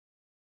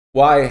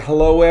Why,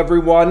 hello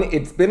everyone.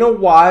 It's been a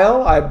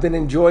while. I've been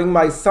enjoying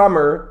my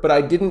summer, but I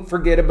didn't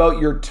forget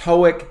about your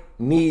TOEIC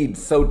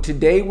needs. So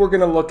today we're going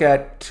to look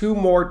at two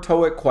more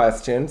TOEIC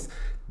questions.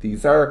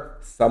 These are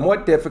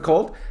somewhat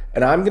difficult,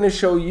 and I'm going to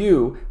show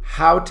you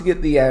how to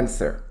get the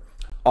answer.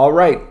 All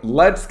right,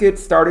 let's get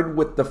started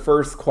with the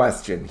first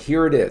question.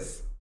 Here it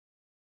is.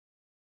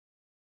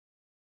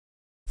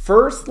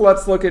 First,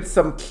 let's look at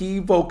some key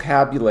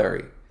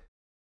vocabulary.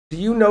 Do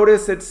you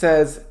notice it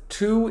says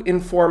to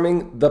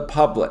informing the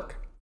public?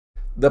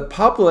 The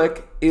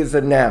public is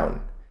a noun.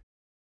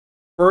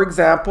 For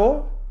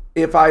example,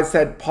 if I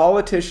said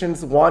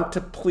politicians want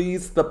to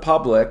please the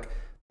public,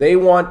 they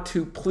want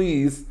to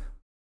please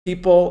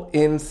people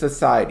in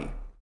society.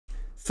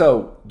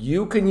 So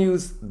you can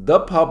use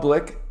the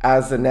public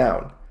as a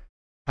noun.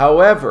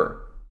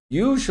 However,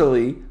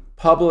 usually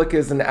public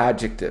is an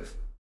adjective.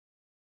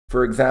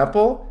 For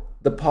example,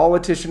 the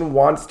politician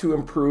wants to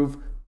improve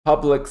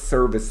public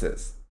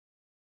services,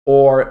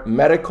 or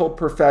medical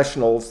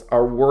professionals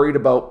are worried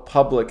about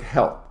public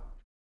health.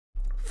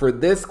 For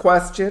this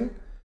question,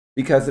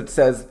 because it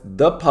says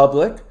the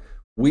public,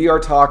 we are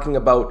talking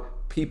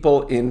about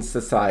people in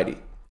society.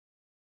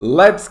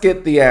 Let's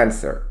get the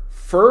answer.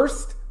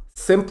 First,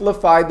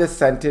 simplify the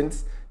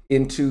sentence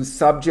into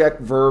subject,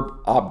 verb,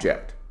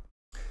 object.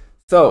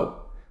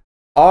 So,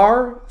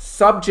 our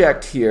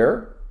subject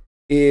here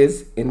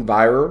is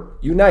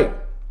unite.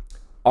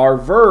 Our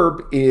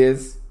verb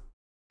is,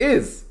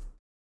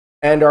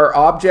 and our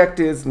object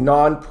is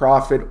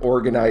non-profit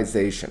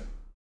organization.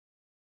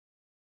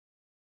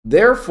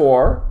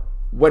 Therefore,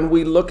 when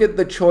we look at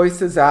the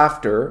choices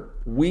after,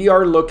 we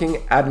are looking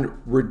at a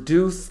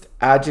reduced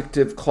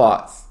adjective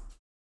clause.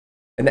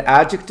 An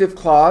adjective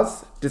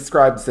clause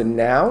describes a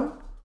noun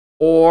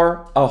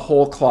or a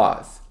whole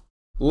clause.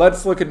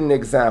 Let's look at an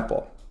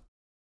example.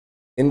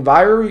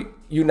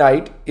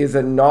 Unite is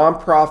a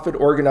non-profit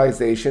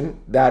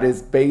organization that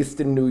is based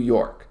in New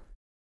York.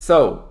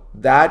 So,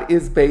 that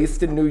is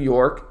based in New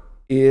York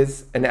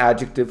is an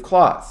adjective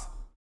clause.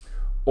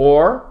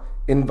 Or,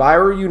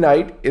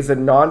 Unite is a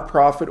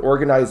non-profit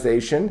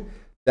organization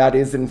that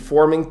is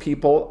informing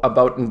people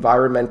about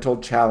environmental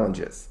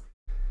challenges.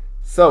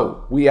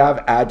 So, we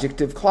have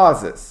adjective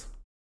clauses.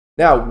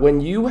 Now,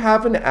 when you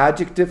have an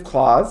adjective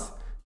clause,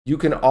 you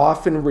can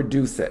often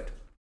reduce it.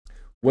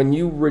 When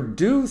you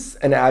reduce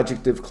an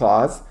adjective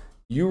clause,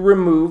 you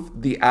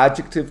remove the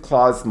adjective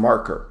clause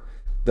marker.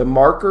 The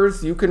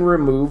markers you can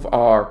remove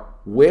are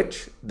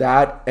which,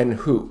 that, and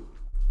who.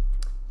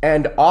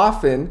 And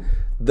often,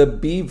 the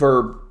be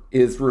verb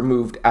is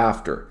removed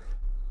after.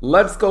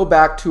 Let's go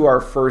back to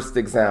our first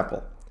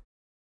example.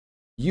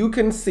 You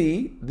can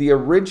see the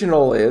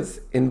original is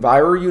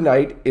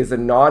Unite is a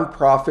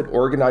non-profit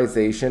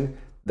organization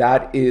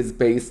that is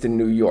based in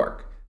New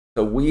York.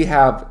 So we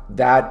have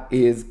that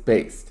is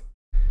based.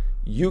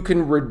 You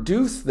can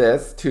reduce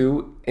this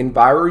to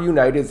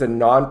Unite is a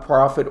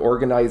non-profit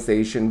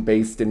organization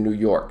based in New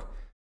York.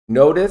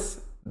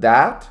 Notice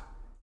that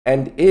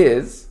and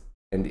is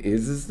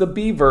the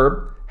be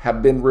verb,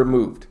 have been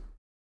removed.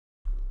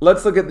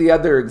 Let's look at the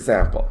other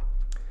example.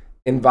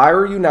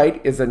 Unite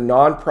is a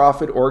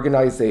non-profit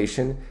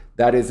organization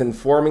that is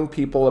informing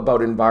people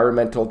about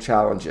environmental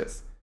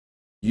challenges.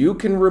 You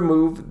can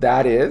remove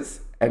that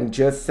is and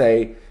just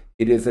say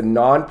it is a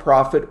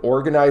non-profit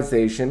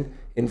organization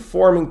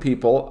informing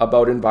people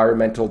about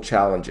environmental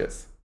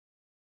challenges.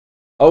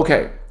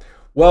 Okay,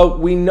 well,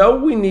 we know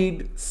we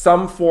need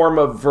some form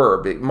of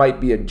verb. It might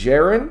be a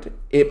gerund,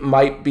 it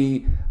might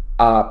be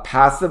a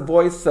passive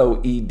voice,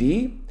 so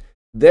ed.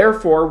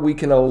 Therefore, we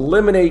can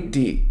eliminate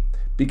d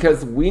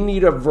because we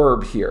need a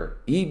verb here,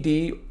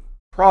 ed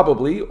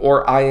probably,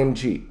 or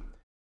ing.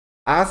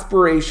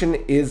 Aspiration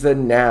is a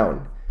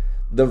noun.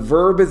 The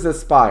verb is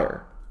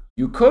aspire.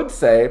 You could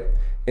say,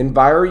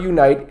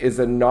 Unite is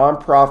a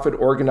non-profit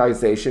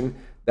organization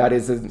that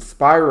is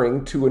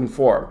inspiring to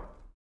inform.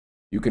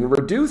 You can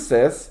reduce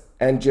this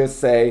and just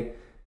say,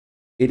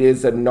 it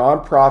is a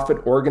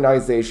non-profit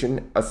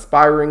organization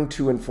aspiring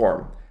to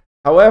inform.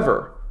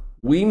 However,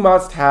 we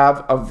must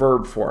have a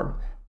verb form.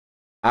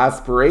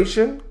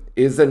 Aspiration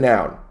is a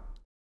noun.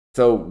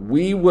 So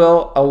we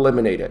will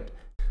eliminate it.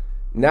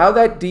 Now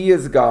that D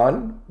is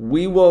gone,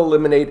 we will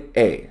eliminate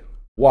A.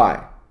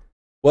 Why?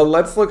 Well,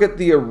 let's look at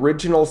the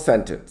original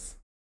sentence.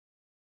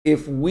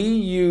 If we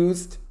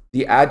used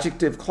the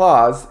adjective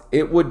clause,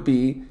 it would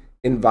be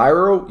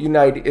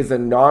Unite is a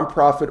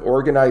non-profit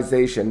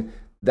organization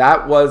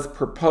that was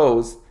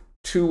proposed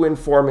to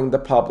informing the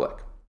public.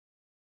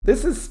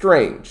 This is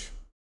strange.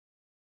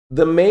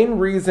 The main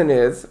reason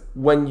is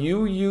when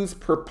you use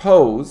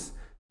propose,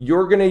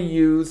 you're going to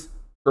use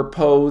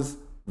propose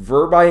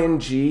verb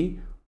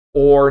ing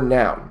or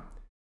noun.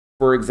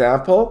 For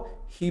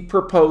example, he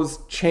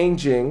proposed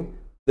changing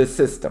the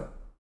system.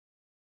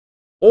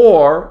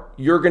 Or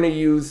you're going to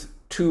use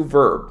to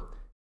verb.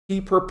 He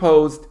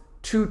proposed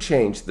to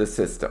change the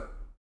system.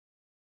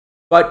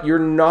 But you're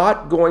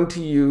not going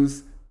to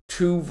use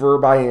to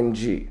verb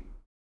ing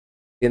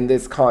in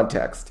this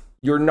context.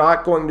 You're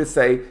not going to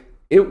say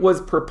It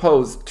was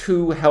proposed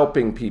to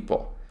helping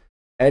people.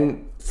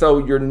 And so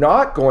you're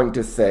not going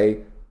to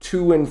say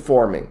to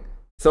informing.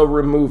 So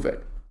remove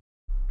it.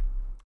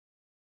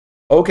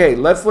 Okay,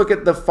 let's look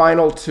at the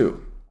final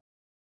two.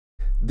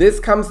 This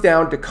comes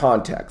down to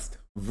context,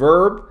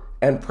 verb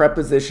and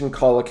preposition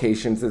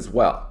collocations as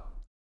well.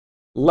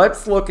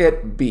 Let's look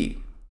at B.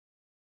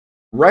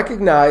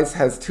 Recognize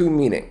has two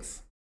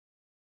meanings.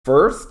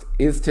 First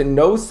is to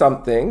know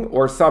something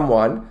or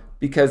someone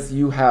because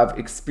you have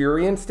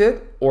experienced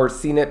it or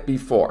seen it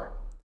before.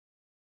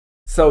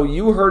 So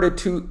you heard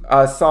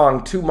a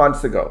song 2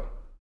 months ago.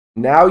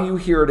 Now you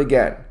hear it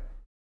again.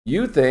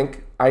 You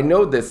think, I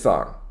know this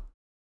song.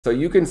 So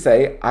you can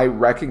say, I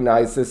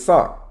recognize this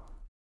song.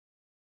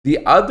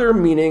 The other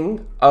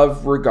meaning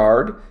of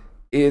regard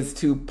is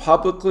to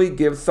publicly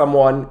give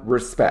someone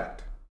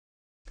respect.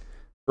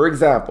 For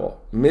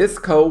example, Ms.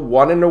 Coe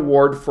won an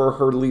award for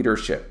her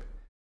leadership.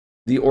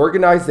 The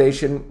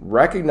organization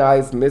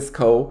recognized Ms.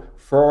 Coe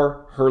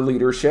for her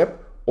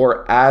leadership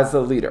or as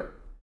a leader.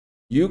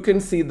 You can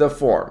see the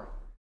form.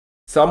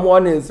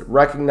 Someone is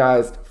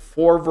recognized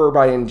for verb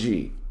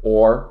ing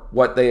or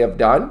what they have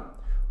done,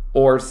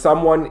 or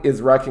someone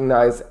is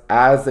recognized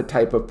as a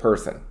type of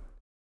person.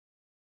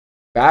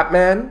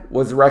 Batman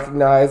was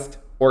recognized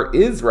or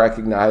is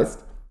recognized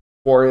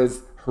for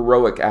his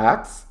heroic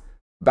acts.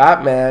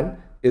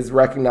 Batman is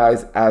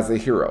recognized as a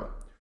hero.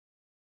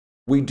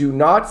 We do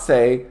not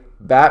say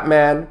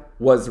Batman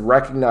was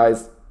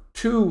recognized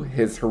to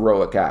his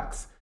heroic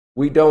acts.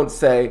 We don't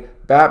say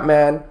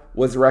Batman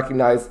was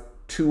recognized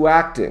to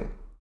acting.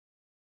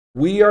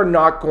 We are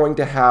not going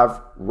to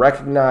have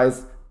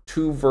recognized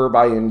to verb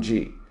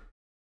ing.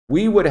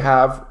 We would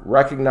have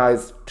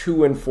recognized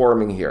to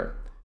informing here.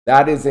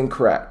 That is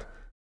incorrect.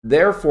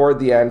 Therefore,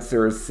 the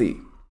answer is C.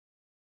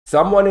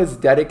 Someone is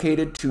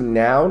dedicated to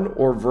noun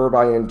or verb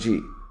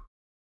ing.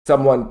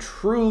 Someone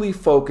truly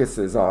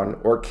focuses on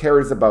or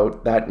cares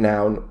about that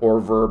noun or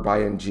verb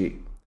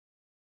ing.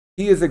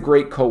 He is a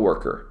great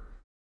coworker.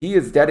 He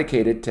is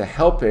dedicated to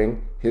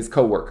helping his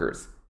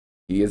coworkers.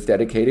 He is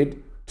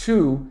dedicated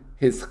to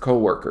his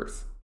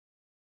coworkers.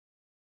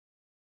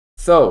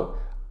 So,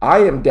 I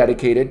am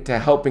dedicated to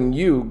helping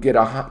you get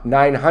a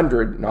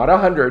 900, not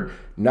 100,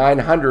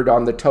 900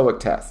 on the TOEIC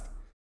test.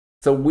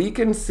 So we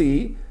can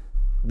see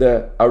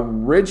the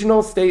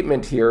original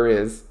statement here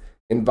is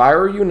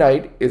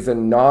EnviroUnite is a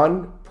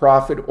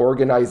non-profit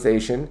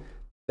organization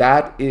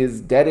that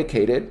is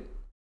dedicated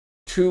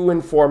to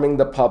informing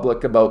the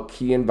public about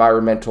key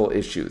environmental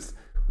issues.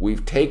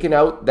 We've taken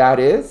out that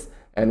is,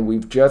 and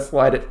we've just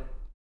let it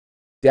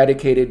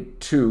dedicated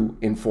to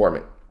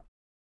informing.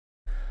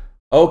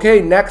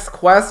 Okay, next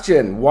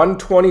question,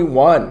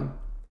 121.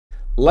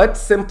 Let's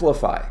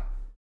simplify.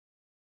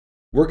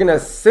 We're going to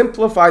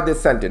simplify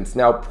this sentence.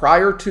 Now,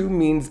 prior to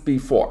means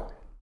before.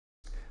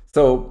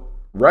 So,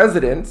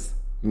 residence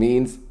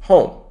means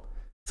home.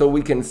 So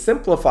we can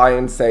simplify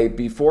and say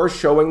before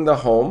showing the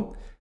home,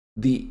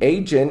 the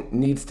agent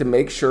needs to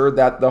make sure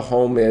that the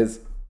home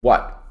is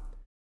what?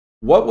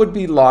 What would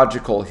be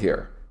logical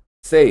here?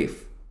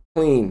 Safe,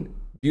 clean,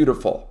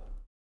 beautiful.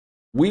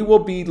 We will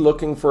be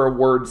looking for a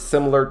word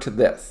similar to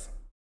this.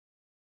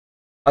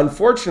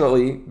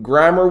 Unfortunately,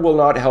 grammar will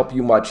not help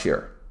you much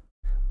here,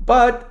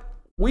 but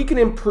we can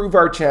improve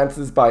our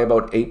chances by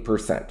about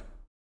 8%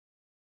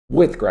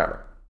 with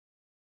grammar.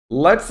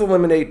 Let's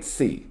eliminate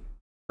C.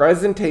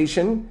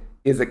 Presentation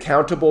is a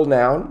countable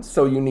noun,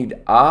 so you need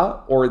a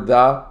or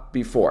the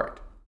before it.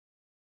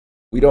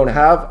 We don't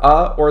have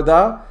a or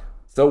the,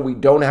 so we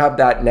don't have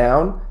that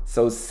noun,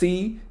 so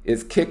C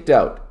is kicked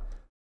out.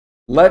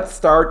 Let's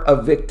start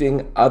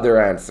evicting other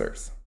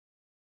answers.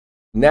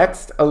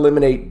 Next,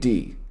 eliminate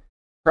D.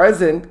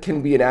 Present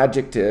can be an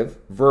adjective,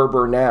 verb,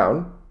 or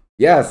noun.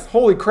 Yes,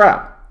 holy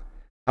crap.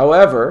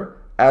 However,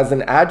 as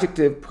an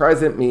adjective,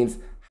 present means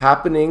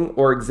happening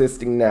or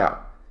existing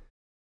now.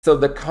 So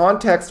the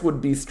context would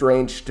be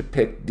strange to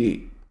pick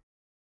D.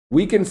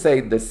 We can say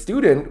the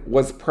student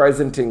was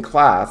present in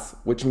class,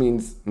 which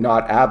means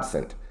not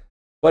absent.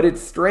 But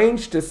it's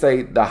strange to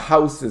say the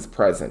house is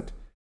present.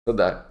 So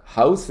the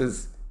house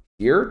is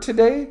here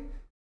today,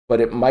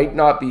 but it might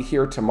not be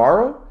here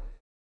tomorrow,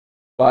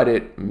 but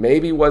it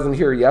maybe wasn't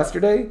here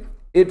yesterday.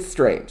 It's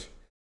strange.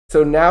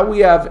 So now we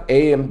have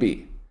A and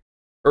B.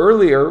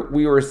 Earlier,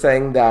 we were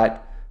saying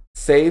that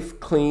safe,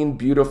 clean,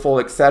 beautiful,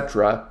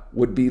 etc.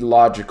 would be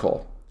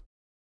logical.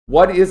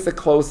 What is the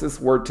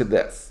closest word to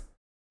this?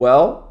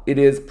 Well, it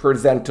is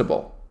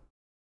presentable.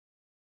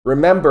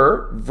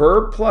 Remember,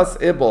 verb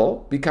plus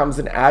able becomes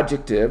an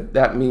adjective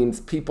that means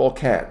people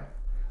can.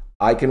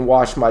 I can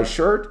wash my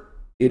shirt.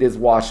 It is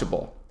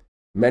washable.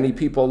 Many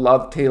people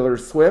love Taylor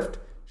Swift.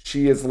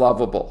 She is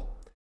lovable.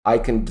 I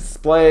can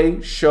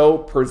display, show,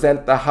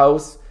 present the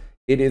house.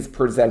 It is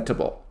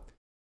presentable.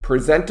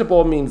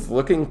 Presentable means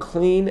looking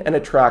clean and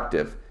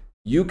attractive.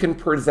 You can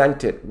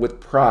present it with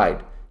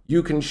pride.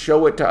 You can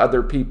show it to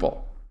other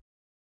people.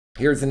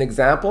 Here's an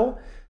example.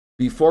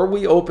 Before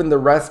we open the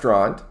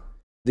restaurant,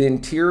 the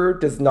interior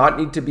does not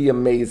need to be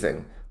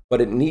amazing,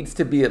 but it needs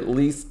to be at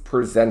least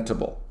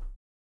presentable.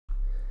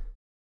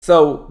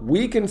 So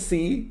we can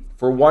see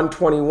for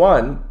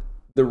 121,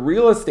 the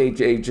real estate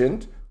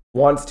agent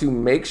wants to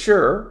make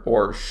sure,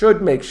 or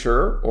should make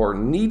sure, or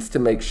needs to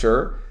make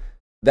sure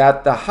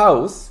that the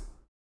house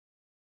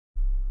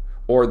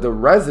or the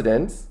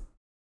residence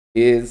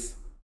is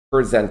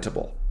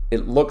presentable.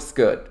 It looks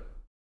good.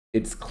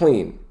 It's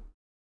clean.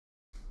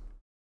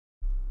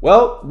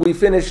 Well, we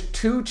finished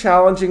 2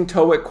 challenging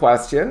TOEIC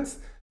questions.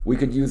 We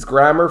could use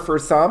grammar for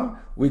some.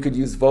 We could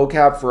use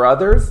vocab for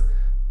others.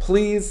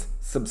 Please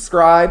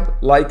subscribe,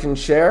 like, and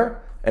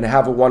share, and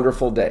have a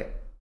wonderful day.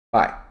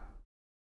 Bye.